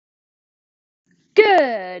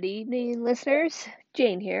Good evening, listeners.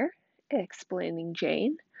 Jane here, explaining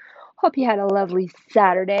Jane. Hope you had a lovely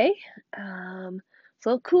Saturday. It's a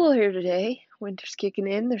little cool here today. Winter's kicking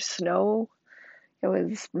in. There's snow. It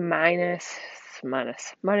was minus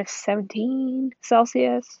 17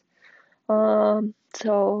 Celsius.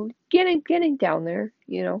 So getting down there.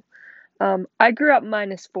 I grew up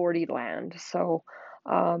minus 40 land, so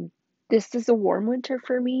um, this is a warm winter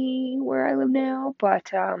for me where I live now.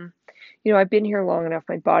 But I've been here long enough.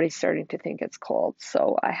 My body's starting to think it's cold,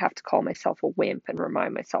 so I have to call myself a wimp and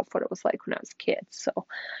remind myself what it was like when I was a kid. So,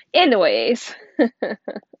 anyways,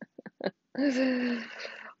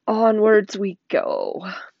 onwards we go.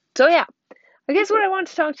 So yeah, I guess what I want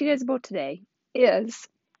to talk to you guys about today is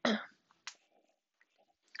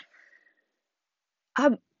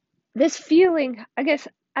um this feeling. I guess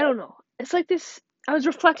I don't know. It's like this. I was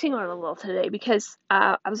reflecting on it a little today because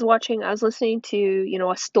I was listening to,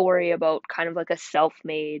 a story about kind of like a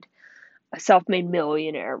self-made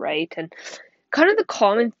millionaire, right? And kind of the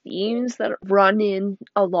common themes that run in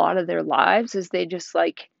a lot of their lives is they just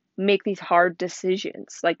like make these hard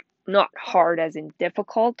decisions. Like not hard as in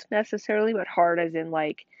difficult necessarily, but hard as in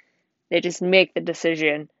like they just make the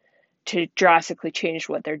decision to drastically change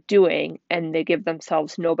what they're doing and they give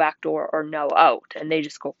themselves no back door or no out and they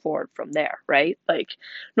just go forward from there, right? Like,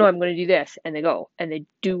 no, I'm going to do this and they go and they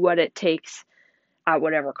do what it takes at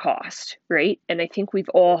whatever cost, right? And I think we've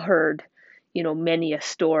all heard, many a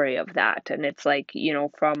story of that. And it's like,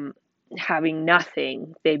 from having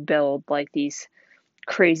nothing, they build like these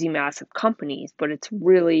crazy massive companies, but it's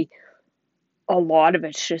really a lot of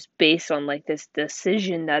it's just based on like this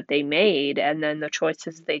decision that they made and then the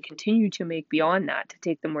choices they continue to make beyond that to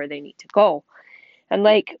take them where they need to go. And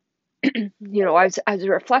like, I was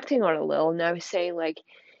reflecting on it a little and I was saying like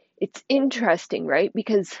it's interesting, right?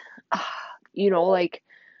 Because like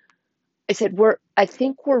I said, I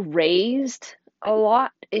think we're raised a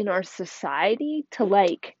lot in our society to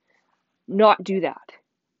like not do that.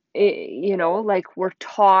 Like we're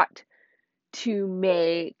taught to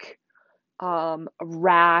make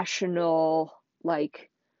rational, like,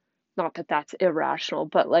 not that that's irrational,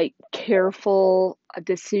 but like careful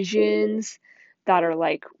decisions that are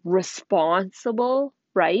like responsible,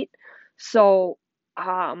 right? So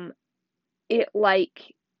um it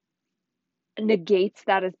like negates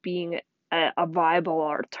that as being a viable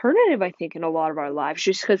alternative, I think, in a lot of our lives,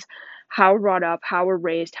 just because how we're brought up, how we're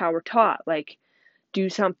raised, how we're taught, like do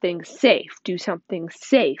something safe, do something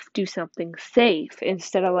safe, do something safe,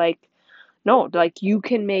 instead of like, no, like you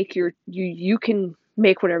can make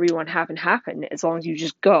whatever you want happen as long as you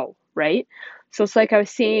just go, right? So it's like I was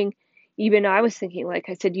saying, even I was thinking, like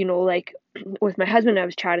I said, like with my husband, I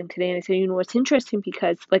was chatting today, and I said, it's interesting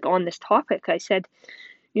because like on this topic, I said,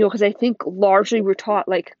 because I think largely we're taught,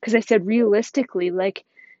 like, because I said realistically, like,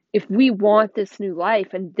 if we want this new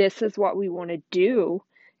life and this is what we want to do,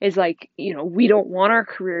 is like, we don't want our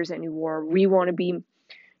careers anymore. We want to be,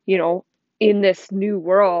 you know, in this new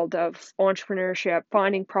world of entrepreneurship,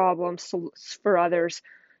 finding problems for others,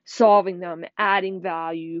 solving them, adding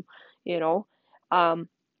value, you know, um,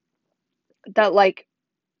 that like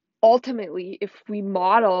ultimately, if we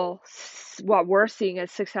model what we're seeing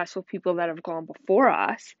as successful people that have gone before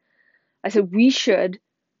us, I said we should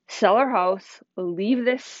sell our house, leave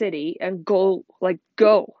this city, and go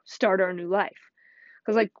start our new life.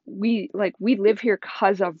 Because we live here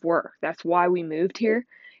because of work. That's why we moved here.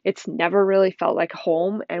 It's never really felt like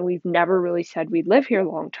home, and we've never really said we'd live here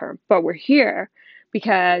long term. But we're here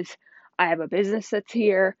because I have a business that's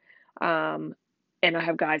here, um, and I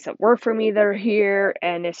have guys that work for me that are here,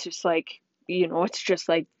 and it's just like, it's just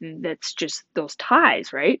like that's just those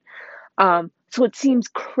ties, right? So it seems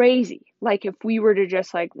crazy. Like if we were to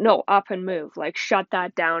just like, no, up and move, like shut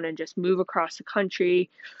that down and just move across the country,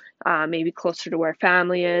 maybe closer to where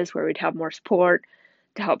family is, where we'd have more support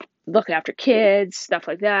to help look after kids, stuff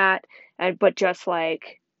like that. But just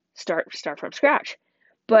like start from scratch.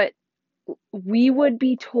 But we would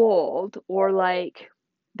be told, or like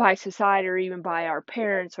by society, or even by our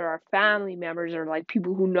parents or our family members, or like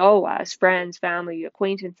people who know us, friends, family,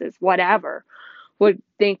 acquaintances, whatever, would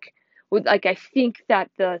think would like I think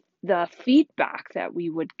that the feedback that we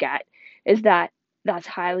would get is that that's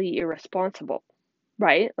highly irresponsible,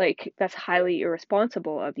 right? Like that's highly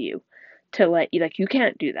irresponsible of you to let you, like, you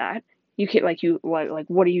can't do that. You can't, like, you like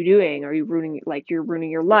what are you doing? Are you ruining, like, you're ruining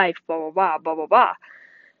your life, blah blah blah blah blah blah.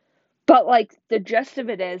 But like the gist of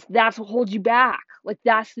it is that's what holds you back. Like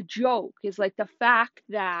that's the joke, is like the fact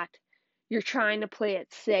that you're trying to play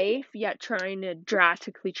it safe yet trying to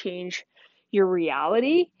drastically change your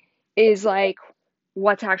reality is like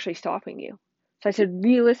what's actually stopping you. So I said,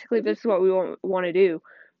 realistically, if this is what we want to do,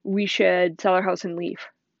 we should sell our house and leave.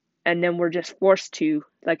 And then we're just forced to,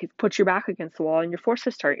 like, it puts your back against the wall and you're forced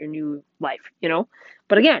to start your new life, you know?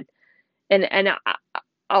 But again, and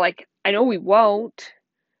I know we won't,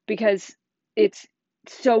 because it's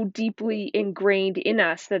so deeply ingrained in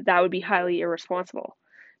us that that would be highly irresponsible,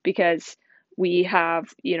 because we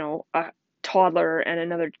have, a toddler and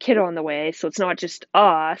another kid on the way, so it's not just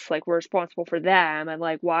us, like we're responsible for them, and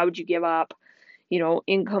like why would you give up,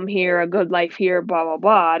 income here, a good life here, blah blah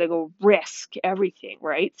blah, to go risk everything,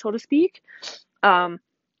 right, so to speak. um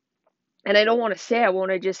and I don't want to say I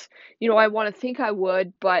won't. I just, I want to think I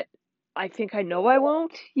would, but I think I know I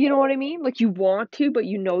won't. You know what I mean? Like, you want to, but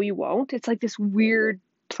you know you won't. It's like this weird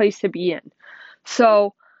place to be in.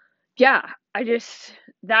 So, yeah,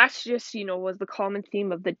 that's just, was the common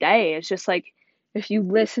theme of the day. It's just like, if you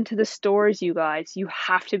listen to the stories, you guys, you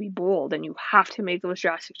have to be bold and you have to make those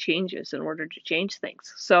drastic changes in order to change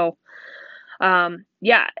things. So,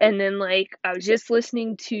 yeah. And then, like, I was just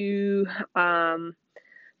listening to,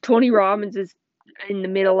 Tony Robbins is in the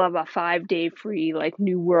middle of a 5-day free, like,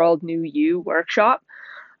 New World, New You workshop.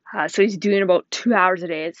 So he's doing about 2 hours a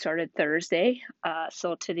day. It started Thursday.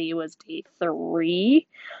 So today was day 3.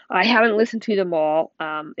 I haven't listened to them all.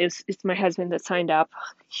 It's my husband that signed up.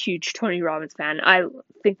 Huge Tony Robbins fan. I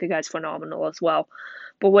think the guy's phenomenal as well.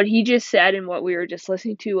 But what he just said and what we were just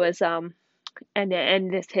listening to was,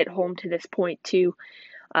 and this hit home to this point too.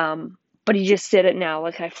 But he just said it now,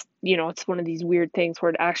 like, it's one of these weird things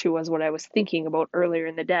where it actually was what I was thinking about earlier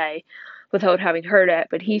in the day without having heard it.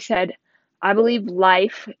 But he said, I believe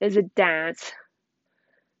life is a dance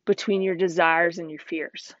between your desires and your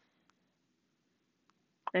fears.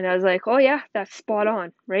 And I was like, oh yeah, that's spot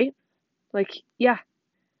on, right? Like, yeah,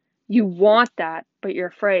 you want that, but you're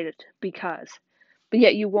afraid because. But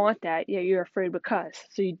yet you want that, yet you're afraid because.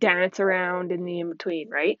 So you dance around in the in between,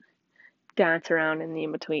 right? Dance around in the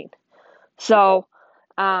in between. So,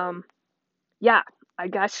 yeah, I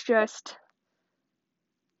guess just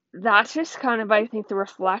that's just kind of, I think, the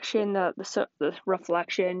reflection, the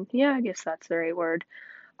reflection. Yeah, I guess that's the right word,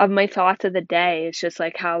 of my thoughts of the day. It's just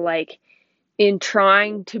like how, like, in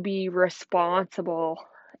trying to be responsible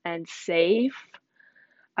and safe,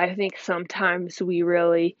 I think sometimes we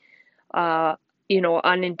really,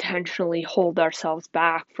 unintentionally hold ourselves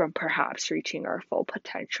back from perhaps reaching our full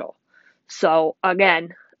potential. So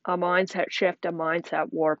again, a mindset shift, a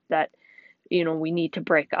mindset warp that, we need to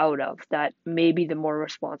break out of, that maybe the more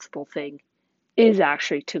responsible thing is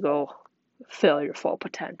actually to go fill your full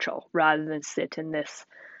potential rather than sit in this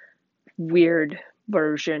weird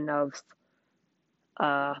version of,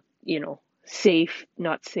 uh, safe,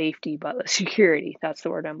 not safety, but security. That's the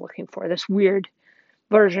word I'm looking for. This weird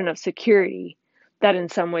version of security that in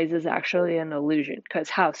some ways is actually an illusion, because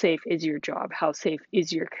how safe is your job? How safe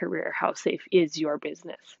is your career? How safe is your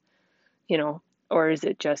business? Or is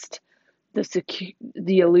it just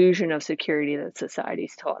the illusion of security that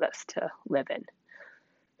society's taught us to live in?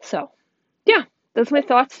 So, yeah, that's my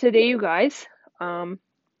thoughts today, you guys. Hope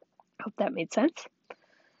that made sense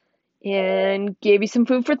and gave you some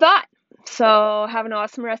food for thought. So, have an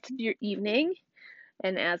awesome rest of your evening.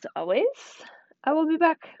 And as always, I will be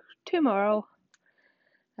back tomorrow.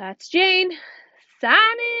 That's Jane,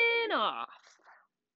 signing off.